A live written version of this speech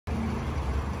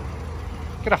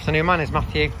Good afternoon, my name is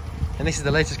Matthew and this is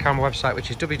the latest car on my website, which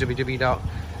is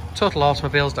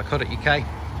www.totalautomobiles.co.uk. You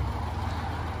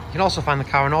can also find the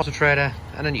car on Auto Trader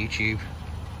and on YouTube.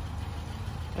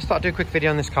 I just thought I'd do a quick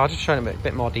video on this car, just showing a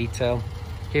bit more detail.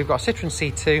 Here we've got a Citroen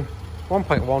C2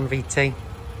 1.1 VT.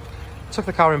 Took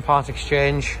the car in part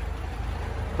exchange.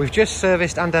 We've just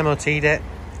serviced and MOT'd it,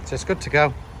 so it's good to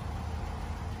go.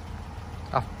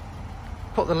 I've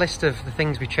put the list of the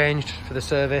things we changed for the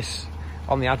service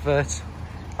on the advert,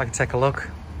 if I can take a look.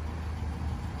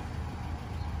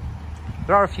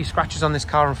 There are a few scratches on this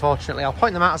car, unfortunately. I'll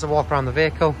point them out as I walk around the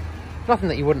vehicle. Nothing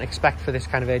that you wouldn't expect for this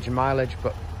kind of age and mileage,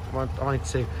 but I wanted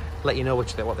to let you know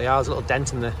what they are. There's a little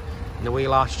dent in the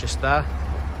wheel arch just there.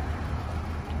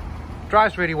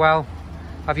 Drives really well.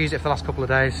 I've used it for the last couple of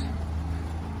days.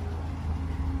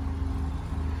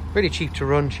 Really cheap to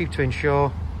run, cheap to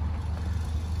insure.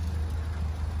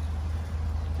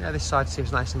 Yeah, this side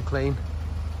seems nice and clean.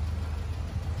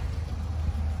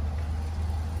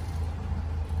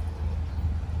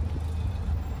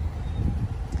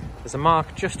 There's a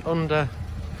mark just under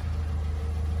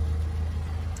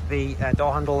the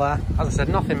door handle there. As I said,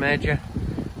 nothing major.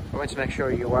 I wanted to make sure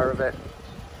you're aware of it.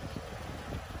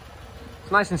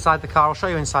 It's nice inside the car. I'll show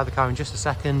you inside the car in just a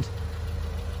second.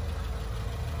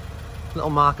 Little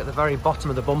mark at the very bottom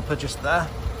of the bumper just there.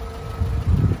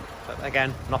 But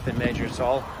again, nothing major at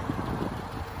all.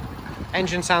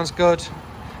 Engine sounds good.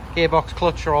 Gearbox,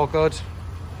 clutch are all good.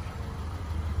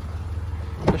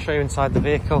 I'll show you inside the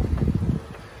vehicle.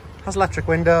 Has electric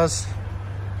windows.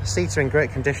 The seats are in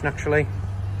great condition actually.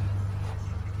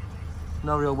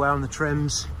 No real wear on the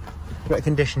trims. Great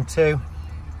condition too.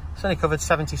 It's only covered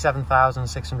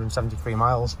 77,673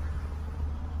 miles.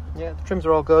 Yeah, the trims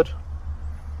are all good.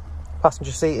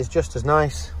 Passenger seat is just as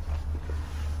nice.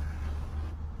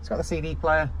 It's got the CD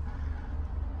player.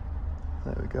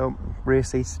 There we go. Rear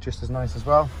seats just as nice as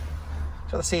well.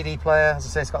 It's got the CD player. As I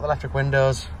say, it's got the electric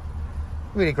windows.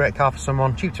 Really great car for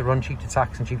someone. Cheap to run, cheap to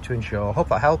tax and cheap to insure. Hope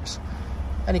that helps.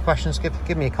 Any questions,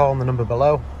 give me a call on the number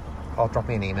below or drop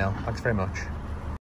me an email. Thanks very much.